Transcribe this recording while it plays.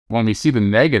when we see the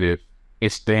negative,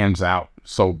 it stands out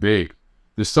so big.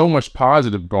 There's so much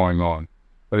positive going on,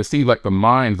 but it seems like the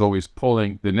mind's always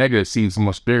pulling, the negative seems so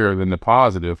much bigger than the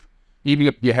positive. Even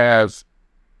if you have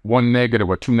one negative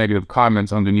or two negative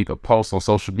comments underneath a post on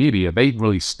social media, they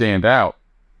really stand out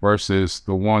versus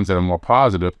the ones that are more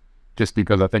positive, just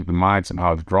because I think the mind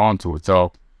somehow is drawn to it.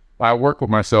 So I work with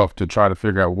myself to try to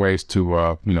figure out ways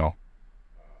to,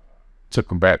 to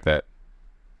combat that.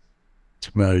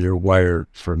 Well, you're wired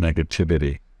for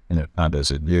negativity, and not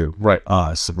as in you. Right.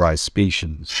 It's the right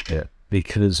species,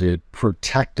 because it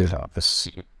protected us.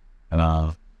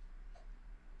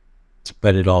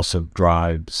 But it also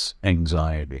drives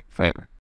anxiety. Right.